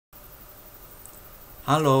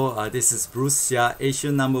Hello, this is Bruce here,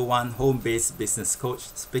 Asian #1 home-based business coach,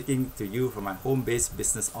 speaking to you from my home-based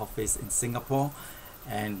business office in Singapore.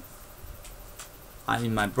 And I'm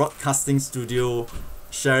in my broadcasting studio,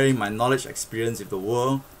 sharing my knowledge experience with the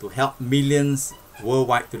world to help millions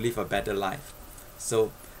worldwide to live a better life.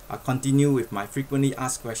 So I'll continue with my frequently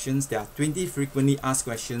asked questions. There are 20 frequently asked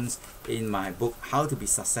questions in my book, How to Be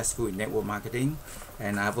Successful in Network Marketing.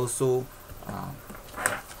 And I've also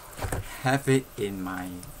have it in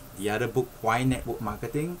the other book, Why Network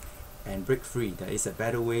Marketing, and Break Free. There is a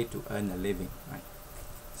better way to earn a living, right?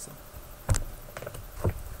 So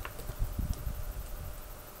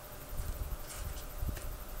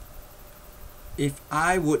if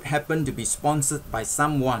I would happen to be sponsored by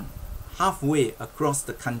someone halfway across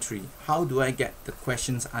the country, how do I get the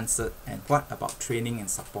questions answered, and what about training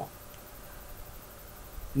and support?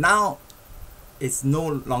 Now it's no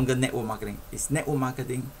longer network marketing, it's network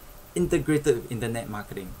marketing integrated with internet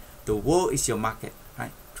marketing. The world is your market,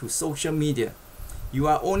 right? Through social media, you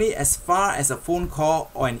are only as far as a phone call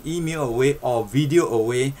or an email away or video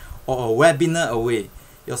away or a webinar away.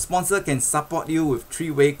 Your sponsor can support you with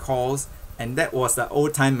three-way calls, and that was the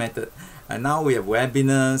old time method. And now we have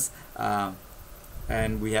webinars,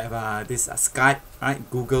 and we have this Skype, right?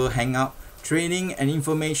 Google Hangout, training and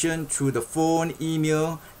information through the phone,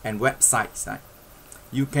 email, and websites, right?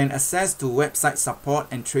 You can access to website support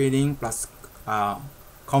and training plus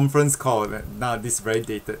conference call. Now this is very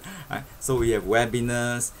dated, right? So we have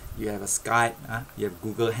webinars, you have a Skype, you have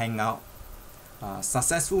Google Hangout.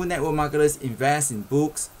 Successful network marketers invest in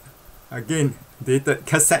books, again dated,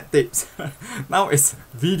 cassette tapes. Now it's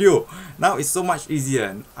video. Now it's so much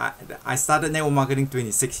easier. I started network marketing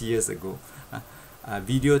 26 years ago.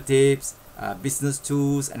 Videotapes, business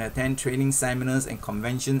tools, and attend training seminars and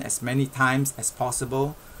conventions as many times as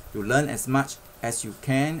possible to learn as much as you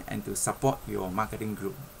can and to support your marketing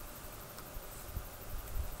group.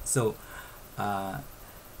 So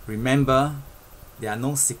remember, there are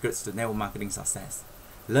no secrets to network marketing success.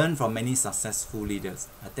 Learn from many successful leaders.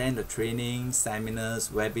 Attend the training, seminars,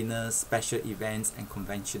 webinars, special events, and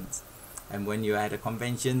conventions. And when you're at a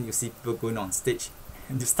convention, you see people going on stage,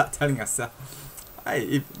 and you start telling yourself, hey,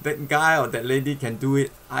 if that guy or that lady can do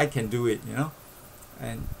it, I can do it, you know.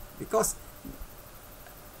 And because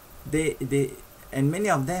they and many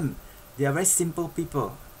of them, they are very simple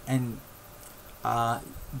people, and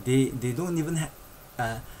they don't even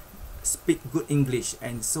speak good English.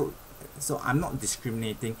 And so I'm not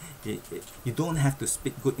discriminating. You don't have to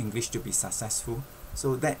speak good English to be successful.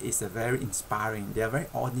 So that is a very inspiring. They are very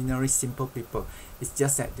ordinary, simple people. It's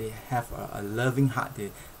just that they have a loving heart.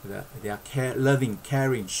 They are loving,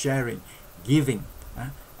 caring, sharing, giving,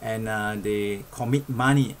 and they commit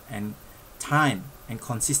money and time and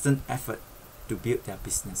consistent effort to build their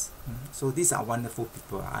business. So these are wonderful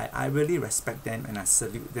people. I really respect them and I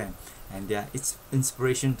salute them. And it's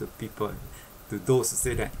inspiration to people, to those who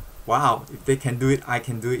say that, wow, if they can do it, I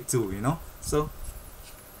can do it too, you know. So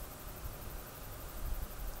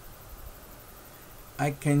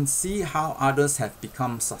I can see how others have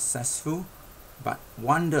become successful, but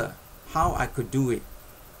wonder how I could do it.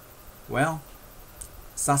 Well,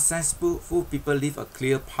 successful people leave a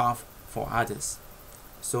clear path for others.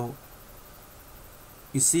 So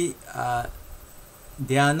you see,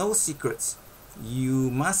 there are no secrets. You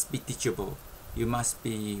must be teachable. You must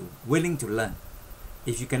be willing to learn.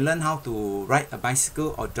 If you can learn how to ride a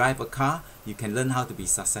bicycle or drive a car, you can learn how to be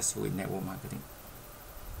successful in network marketing.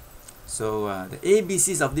 So the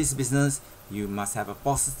ABCs of this business: you must have a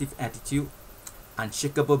positive attitude,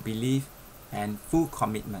 unshakable belief, and full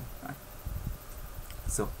commitment. Right?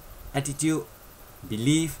 So attitude,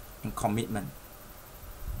 belief, and commitment.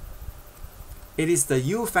 It is the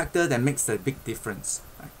U factor that makes the big difference.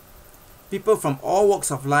 Right? People from all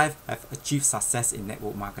walks of life have achieved success in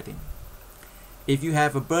network marketing. If you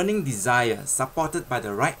have a burning desire supported by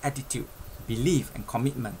the right attitude, belief, and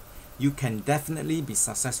commitment, you can definitely be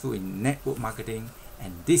successful in network marketing,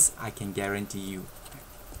 and this I can guarantee you.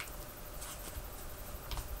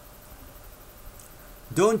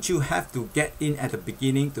 Don't you have to get in at the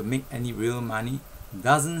beginning to make any real money?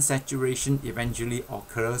 Doesn't saturation eventually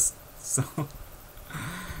occurs? So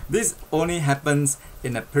this only happens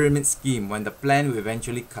in a pyramid scheme when the plan will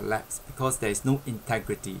eventually collapse because there is no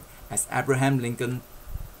integrity. As Abraham Lincoln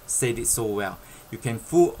said it so well, you can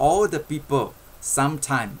fool all the people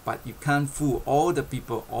sometime, but you can't fool all the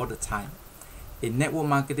people all the time. In network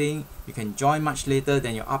marketing, you can join much later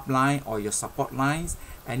than your upline or your support lines,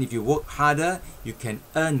 and if you work harder, you can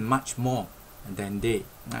earn much more than they,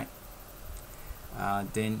 right?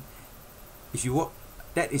 Then if you work,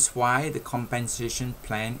 that is why the compensation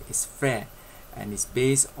plan is fair and it's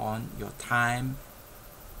based on your time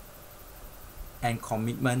and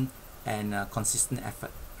commitment and consistent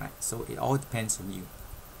effort, right? So it all depends on you.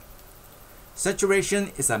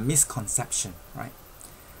 Saturation is a misconception, right?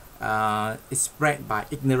 It's spread by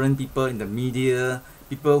ignorant people in the media,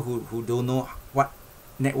 people who don't know what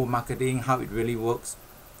network marketing, how it really works.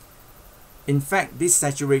 In fact, this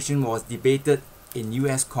saturation was debated in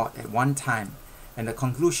US court at one time, and the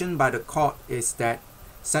conclusion by the court is that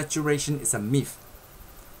saturation is a myth.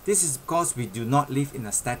 This is because we do not live in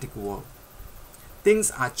a static world.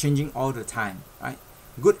 Things are changing all the time, right?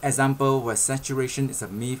 Good example where saturation is a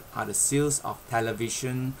myth are the sales of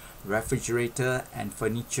television, refrigerator, and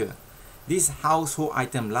furniture. These household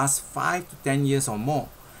items last 5 to 10 years or more,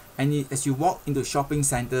 and as you walk into shopping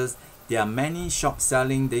centers, there are many shops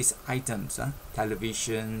selling these items,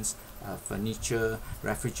 televisions, furniture,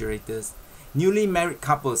 refrigerators. Newly married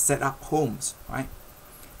couples set up homes, right?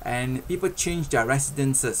 And people change their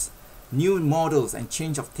residences, new models and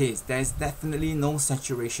change of taste. There is definitely no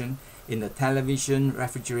saturation in the television,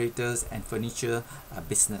 refrigerators, and furniture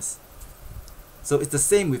business. So it's the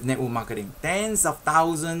same with network marketing. Tens of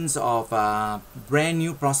thousands of brand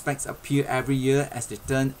new prospects appear every year as they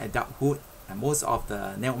turn adulthood, and most of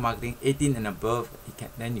the network marketing 18 and above,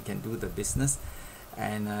 you can do the business,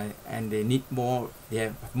 and they need more. They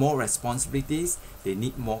have more responsibilities. They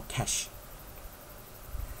need more cash.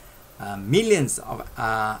 Millions of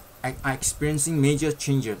are experiencing major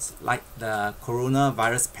changes, like the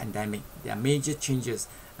coronavirus pandemic. There are major changes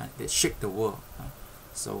that shake the world.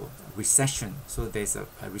 So recession. So there's a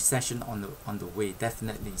recession on the way,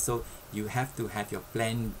 definitely. So you have to have your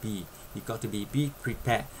plan B. You got to be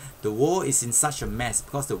prepared. The world is in such a mess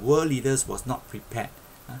because the world leaders was not prepared.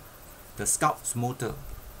 The Scouts motto,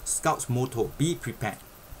 be prepared.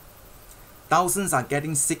 Thousands are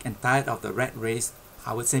getting sick and tired of the rat race.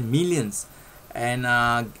 I would say millions,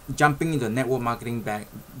 and jumping into network marketing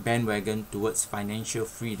bandwagon towards financial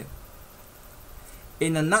freedom.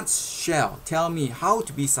 In a nutshell, tell me how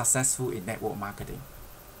to be successful in network marketing.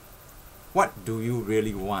 What do you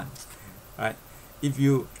really want, right? If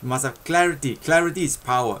you must have clarity is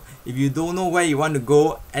power. If you don't know where you want to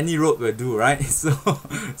go, any road will do, right?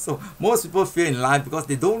 So most people fail in life because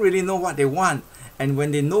they don't really know what they want. And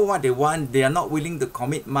when they know what they want, they are not willing to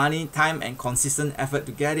commit money, time, and consistent effort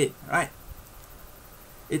to get it, right?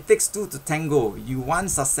 It takes two to tango. You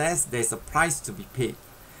want success, there's a price to be paid.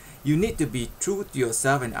 You need to be true to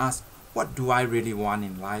yourself and ask, what do I really want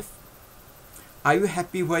in life? Are you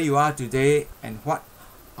happy where you are today, and what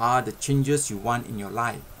are the changes you want in your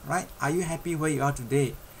life, right? Are you happy where you are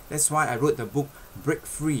today? That's why I wrote the book, Break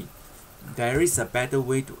Free. There is a better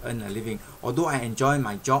way to earn a living. Although I enjoy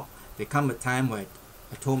my job, there comes a time where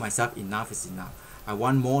I told myself enough is enough. I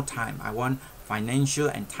want more time. I want financial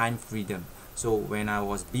and time freedom. So when I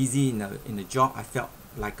was busy in the job, I felt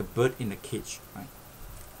like a bird in a cage, right?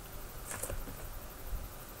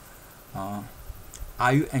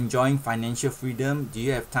 Are you enjoying financial freedom? Do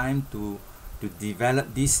you have time to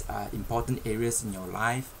develop these important areas in your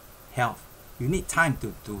life? Health. You need time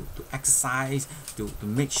to exercise, to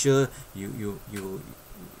make sure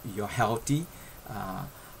you're healthy.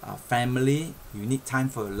 Family, you need time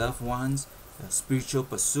for your loved ones. Spiritual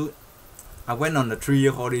pursuit. I went on a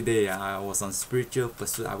 3-year holiday. I was on spiritual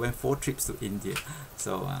pursuit. I went 4 trips to India.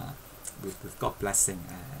 So with God's blessing.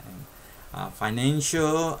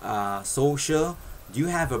 Financial, social. Do you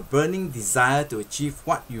have a burning desire to achieve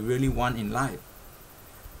what you really want in life?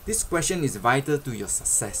 This question is vital to your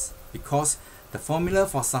success, because the formula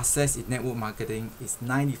for success in network marketing is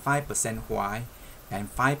 95% why and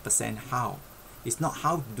 5% how. It's not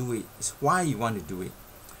how to do it, it's why you want to do it.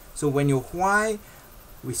 So when your why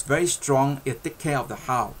is very strong, it'll take care of the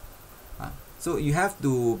how. So you have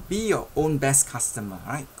to be your own best customer,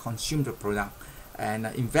 right? Consume the product and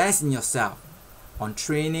invest in yourself on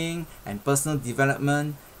training and personal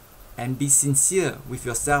development, and be sincere with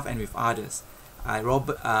yourself and with others.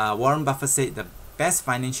 Warren Buffett said the best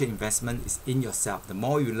financial investment is in yourself. The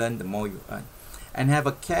more you learn, the more you earn. And have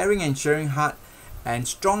a caring and sharing heart and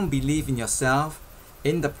strong belief in yourself,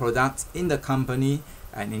 in the product, in the company,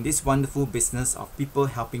 and in this wonderful business of people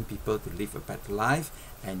helping people to live a better life,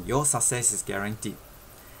 and your success is guaranteed.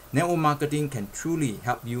 Network marketing can truly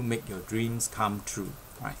help you make your dreams come true,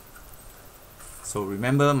 right? So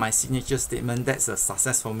remember my signature statement, that's a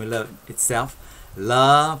success formula itself.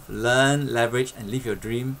 Love, learn, leverage, and live your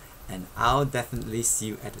dream, and I'll definitely see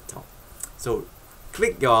you at the top. So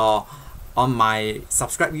click on my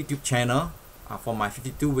subscribe YouTube channel for my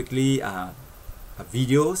 52 weekly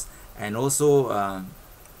videos, and also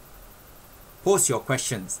post your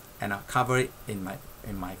questions, and I'll cover it in my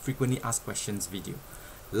in my frequently asked questions video.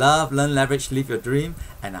 Love, learn, leverage, live your dream,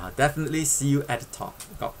 and I'll definitely see you at the top.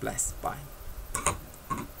 God bless. Bye.